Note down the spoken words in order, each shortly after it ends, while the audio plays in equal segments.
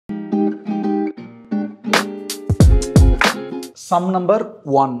Sum number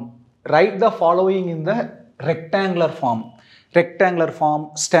 1. Write the following in the rectangular form. Rectangular form,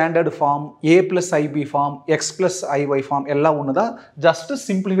 standard form, a plus ib form, x plus iy form எல்லாம் ஒண்ணுதான். Just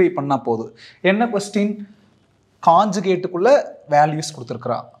simplify பண்ணா போதும். என்ன question? கான்ஜுகேட்டுக்குள்ள values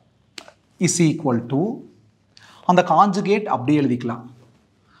கொடுத்துருக்கிறா. is equal to அந்த conjugate அப்படியே எழுதிக்கலாம்.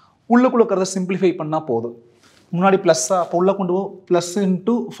 உள்ளுக்குள்ள இருக்கிறத சிம்பிளிஃபை பண்ணா போதும். முன்னாடி பிளஸ்ஸா அப்போ உள்ள கொண்டு போ. Plus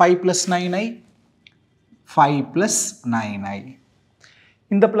into 5 plus 9i 5 plus 9i.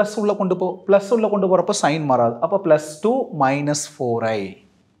 இந்த பிளஸ் உள்ள கொண்டு போ. பிளஸ் உள்ள கொண்டு போறப்ப சைன் மாறாது. அப்ப plus 2 minus 4i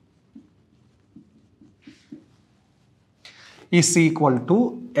is equal to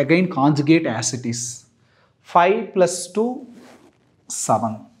again conjugate as it is 5 plus 2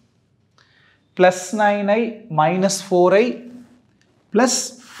 7 plus 9i minus 4i plus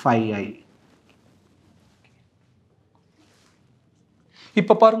 5i.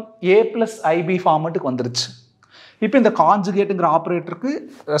 இப்போ பாருங்க a plus ib ஃபார்மேட்டுக்கு வந்துருச்சு. இப்போ இந்த கான்ஜுகேட்டுங்கிற ஆப்ரேட்டருக்கு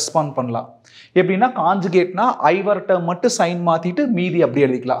ரெஸ்பாண்ட் பண்ணலாம். எப்படின்னா கான்ஜுகேட்னா ஐ வர டேர்ம் மட்டும் சைன் மாற்றிட்டு மீதி அப்படியே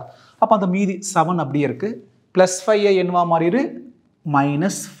எழுதிக்கலாம். அப்போ அந்த மீதி 7 அப்படியே இருக்கு. ப்ளஸ் 5i என்னவா மாறிடு?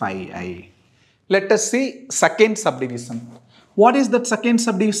 Minus 5i. Let us see second subdivision. What is that second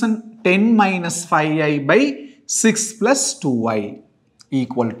subdivision? 10 minus 5i by 6 plus 2i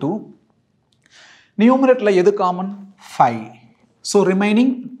equal to நியூமரேட்டர்ல எது common? 5. So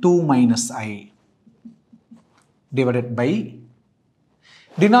remaining 2 minus i divided by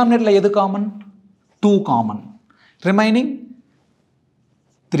denominator எது common? 2 common. remaining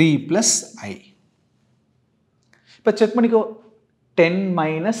 3 plus i. இப்போ check பண்ணிக்கோ. 10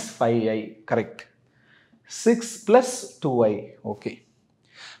 minus 5i correct. 6 plus 2i okay.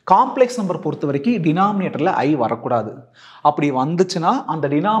 Complex number பொறுத்த வரைக்கும் டினாமினேட்டரில் ஐ வரக்கூடாது. அப்படி வந்துச்சுன்னா அந்த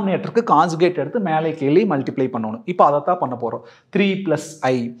டினாமினேட்டருக்கு கான்ஜுகேட் எடுத்து மேலே கீழே மல்டிப்ளை பண்ணணும். இப்போ அதை தான் பண்ண போகிறோம். 3 plus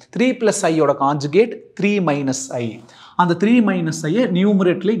i 3 plus ஐயோட கான்ஜுகேட் 3 minus i. அந்த 3 minus ஐயை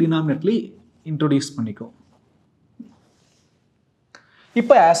நியூமரேட்லி டினாமினேட்லி இன்ட்ரோடியூஸ் பண்ணிக்கோ.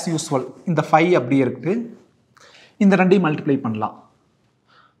 இப்போ ஆஸ் யூஸ்வல் இந்த 5 அப்படியே இருக்குது. இந்த ரெண்டையும் மல்டிப்ளை பண்ணலாம்.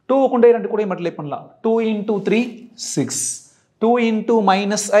 2 கொண்டே 2 கூட மல்டிப்ளை பண்ணலாம். 2 into 3 6. 2 into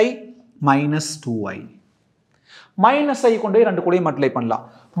minus i minus 2i. minus i கொண்டே 2 கூட மல்டிப்ளை பண்ணலாம்.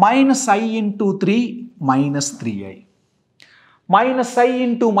 minus i into 3 minus 3i. minus i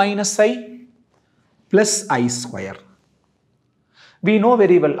into minus i plus i square. We know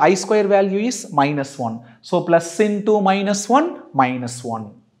very well I square value is minus 1. So plus into minus 1 minus 1.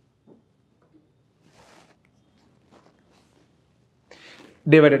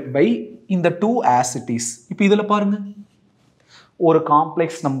 Divided by இந்த 2 as it is. இப்போ இதில் பாருங்க. ஒரு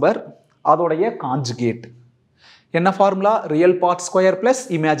complex number அதோடைய conjugate என்ன formula? Real part square plus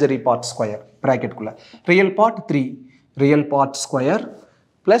imagery part square பிராக்கெட்டுக்குள்ள. Real part 3 real part square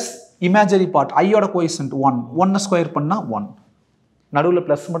plus imagery part ஐயோட coefficient 1 1 square பண்ணா 1. நடுவில்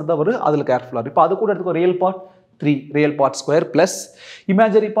பிளஸ் மட்டும் தான் வரும். அதில் கேர்ஃபுல்லாக. இப்போ அது கூட எடுத்துக்கோ. Real part 3 real part square plus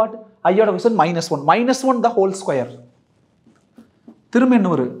imagery part ஐயோட கோஎஃபிஷியன்ட் -1 த ஹோல் ஸ்கொயர். திரும்ப என்ன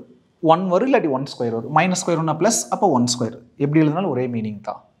வரும்? 1 வரும், இல்லாட்டி 1 ஸ்கொயர் வரும். மைனஸ் ஸ்கொயர் ஒன்னா ப்ளஸ், அப்போ 1 ஸ்கொயர். எப்படி எழுதினாலும் ஒரே மீனிங்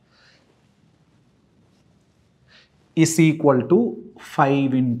தான். Is equal to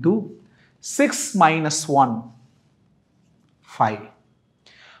 5 into 6 minus 1 5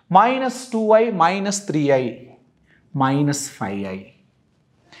 minus 2i minus 3i minus 5i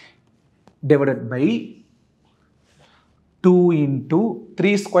divided by 2 into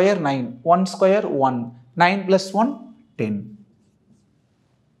 3 square 9 1 square 1 9 plus 1 10.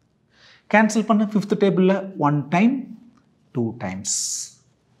 Cancel பண்ண. ஃபிஃப்த் டேபிளில் 1 time 2 times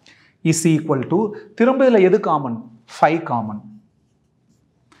is equal to திரும்ப இதில் எது common? 5 common.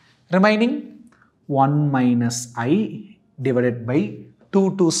 Remaining 1 minus i divided by 2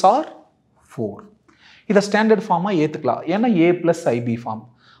 2s are 4. இதை standard ஃபார்மாக ஏற்றுக்கலாம். ஏன்னா a plus ib form.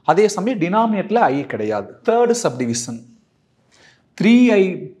 அதே சமயம் டினாமினேட்டில் i கிடையாது. தேர்டு சப்டிவிஷன் 3i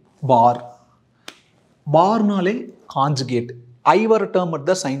பார். பார்னாலே கான்ஜுகேட். ஐ வர டேர்ம் மட்டும்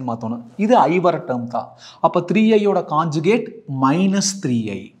தான் சைன் மாற்றணும். இது ஐ வர டேர்ம் தான். அப்போ 3iயோட கான்ஜுகேட் மைனஸ்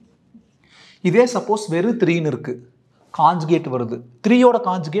 3i. இதே சப்போஸ் வெறும் 3ன்னு இருக்கு, கான்ஜுகேட் வருது. 3யோட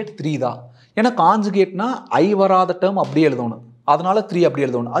கான்ஜுகேட் 3 தான். ஏன்னா கான்ஜுகேட்னா ஐ வராத டேர்ம் அப்படியே எழுதணும். அதனால 3 அப்படி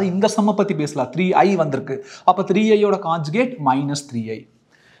எழுதணும். அது இந்த சம்ம பற்றி பேசலாம். 3i வந்திருக்கு. அப்போ 3iயோட conjugate minus 3i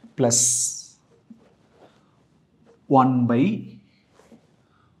plus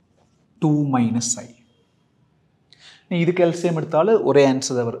 1/2 minus i. இதுக்கு எல்சிஎம் எடுத்தாலும் ஒரே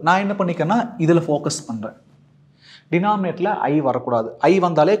ஆன்சர் தான் வரும். நான் என்ன பண்ணிக்கேன்னா இதில் ஃபோக்கஸ் பண்ணுறேன். டினாமினேட்டில் ஐ வரக்கூடாது. ஐ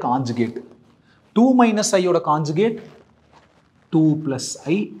வந்தாலே கான்ஜுகேட். 2 minus ஐயோட கான்ஜுகேட் 2 plus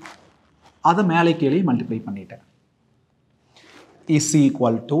i. அதை மேலே கீழே மல்டிப்ளை பண்ணிட்டேன். is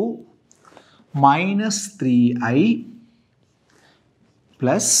equal to minus 3i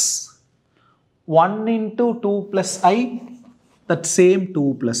plus 1 into 2 plus I, that same 2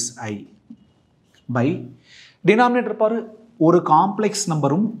 plus I by denominator பாரு ஒரு காம்ப்ளெக்ஸ்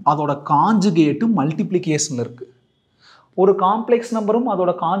நம்பரும் அதோட காஞ்சுகேட்டும் மல்டிப்ளிகேஷன்ல இருக்கு. ஒரு காம்ப்ளெக்ஸ் நம்பரும்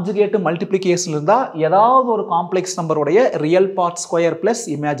அதோட காஞ்சுகேட் மல்டிப்ளிகேஷன்ல இருந்தா ஏதாவது ஒரு complex நம்பருடைய real part square plus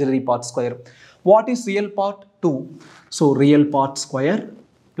imaginary part square. What is real part? 2. So real part square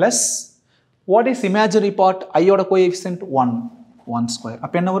plus what is imaginary part? ஐயோட கோஎஃபிஷியன்ட் 1. 1 ஸ்கொயர்.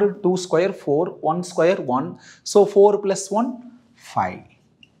 அப்போ என்ன வரும்? 2 square 4, 1 square 1. So 4 plus 1 5.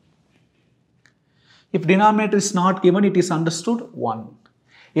 If denominator is not given, it is understood 1.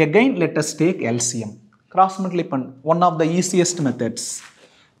 Again, let us take LCM. Cross multiply, one of the easiest methods.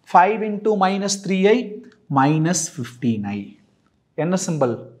 5 into minus 3i minus 15i. N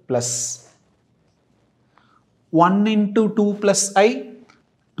symbol plus. 1 into 2 plus i,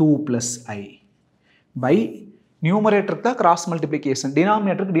 2 plus i. By numerator the cross multiplication.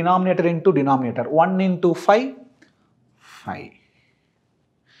 Denominator into denominator. 1 into 5, 5.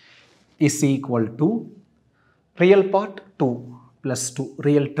 Is equal to real part 2 plus 2,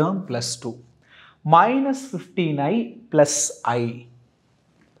 real term plus 2, minus 15i plus I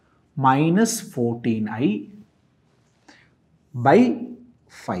minus 14i by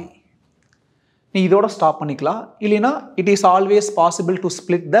 5. நீ இதோட stop பண்ணிக்கலாம். இல்லைனா it is always possible to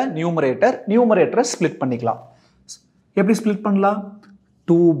split the numerator split பண்ணிக்கலாம். எப்படி split பண்ணலாம்?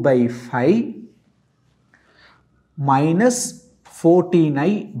 2 by 5 minus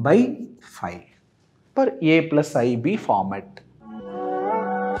 14i by 5 per a plus ib format.